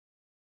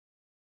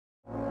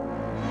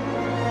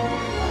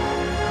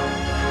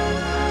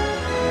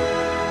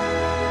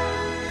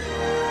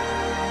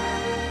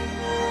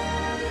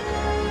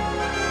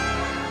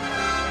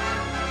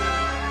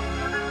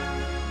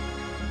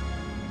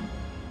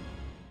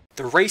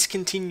The race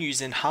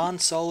continues in Han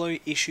Solo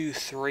issue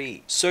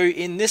 3. So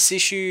in this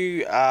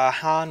issue,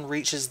 Han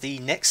reaches the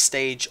next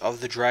stage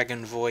of the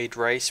Dragon Void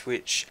race,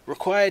 which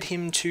required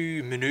him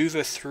to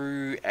maneuver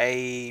through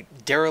a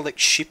derelict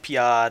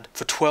shipyard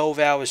for 12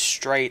 hours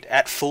straight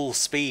at full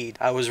speed.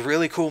 It was a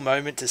really cool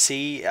moment to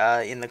see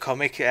in the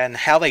comic, and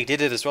how they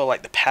did it as well.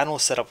 Like, the panel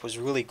setup was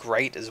really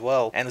great as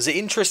well, and it was an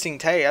interesting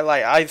take.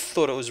 I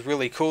thought it was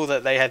really cool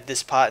that they had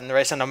this part in the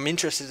race, and I'm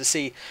interested to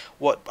see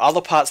what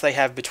other parts they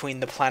have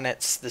between the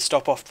planets, the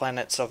stop-off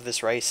planets of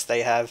this race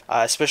they have,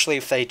 especially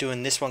if they're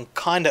doing this one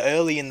kind of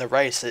early in the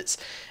race. It's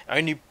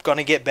only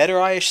gonna get better,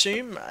 I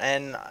assume,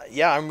 and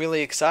yeah, I'm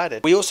really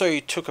excited. We also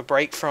took a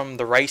break from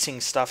the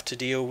racing stuff to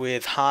deal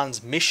with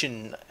Han's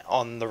mission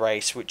on the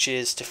race, which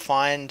is to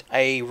find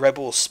a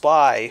rebel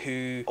spy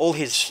who all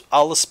his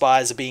other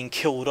spies are being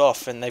killed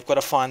off, and they've got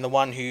to find the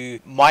one who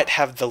might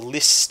have the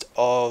list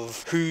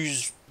of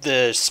who's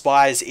the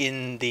spies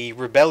in the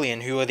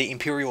rebellion, who are the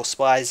Imperial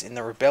spies in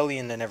the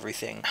rebellion and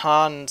everything.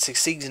 Han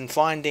succeeds in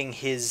finding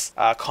his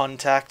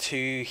contact,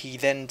 who he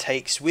then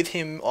takes with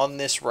him on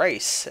this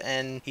race,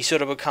 and he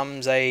sort of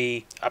becomes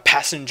a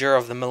passenger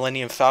of the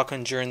Millennium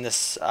Falcon during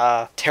this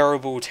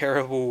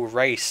terrible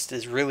race,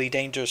 this really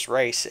dangerous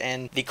race.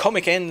 And the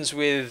comic ends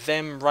with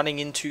them running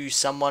into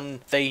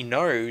someone they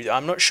know.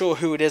 I'm not sure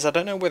who it is. I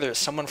don't know whether it's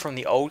someone from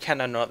the old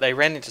canon or not. They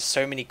ran into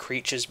so many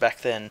creatures back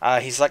then.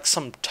 He's like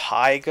some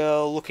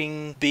tiger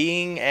looking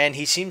being, and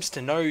he seems to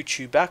know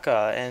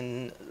Chewbacca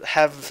and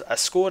have a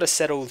score to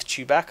settle with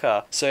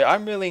Chewbacca. So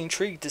I'm really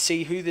intrigued to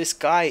see who this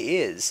guy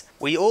is.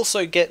 We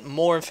also get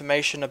more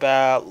information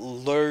about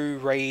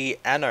Lo-Ray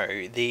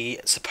Anno, the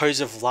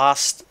supposed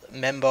last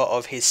member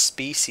of his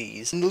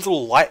species, and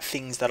little light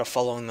things that are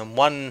following them.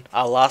 One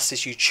last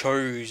issue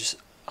chose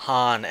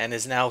Han and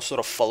is now sort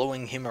of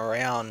following him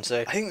around,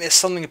 so I think there's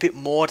something a bit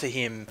more to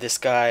him, this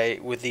guy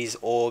with these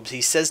orbs.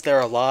 He says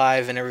they're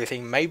alive and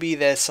everything. Maybe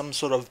there's some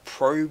sort of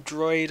probe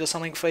droid or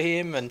something for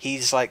him, and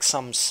he's like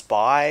some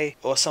spy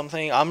or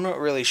something. I'm not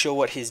really sure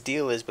what his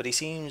deal is, but he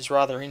seems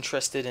rather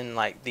interested in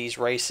like these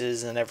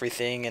races and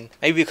everything, and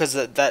maybe because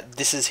that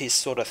this is his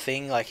sort of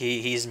thing, like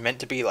he's meant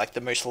to be like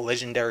the most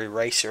legendary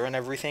racer and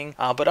everything.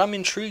 But I'm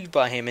intrigued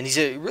by him, and he's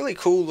a really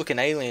cool looking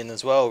alien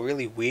as well,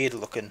 really weird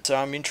looking, so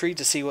I'm intrigued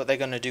to see what they're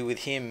going to do with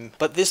him.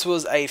 But this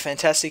was a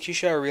fantastic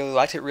issue. I really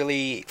liked it.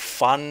 Really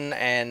fun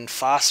and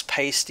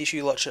fast-paced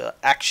issue, lots of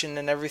action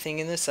and everything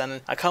in this,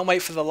 and I can't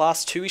wait for the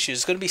last two issues.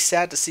 It's going to be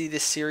sad to see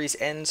this series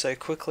end so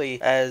quickly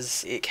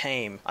as it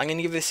came. I'm going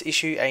to give this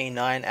issue a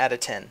 9 out of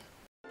 10.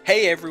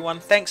 Hey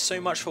everyone, thanks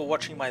so much for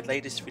watching my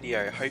latest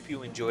video. Hope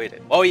you enjoyed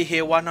it. While you're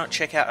here, why not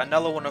check out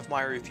another one of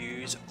my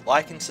reviews,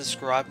 like and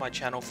subscribe my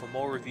channel for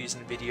more reviews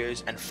and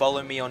videos, and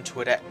follow me on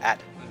Twitter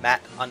at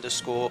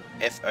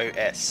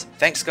Matt_FOS.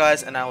 Thanks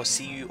guys, and I will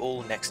see you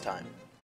all next time.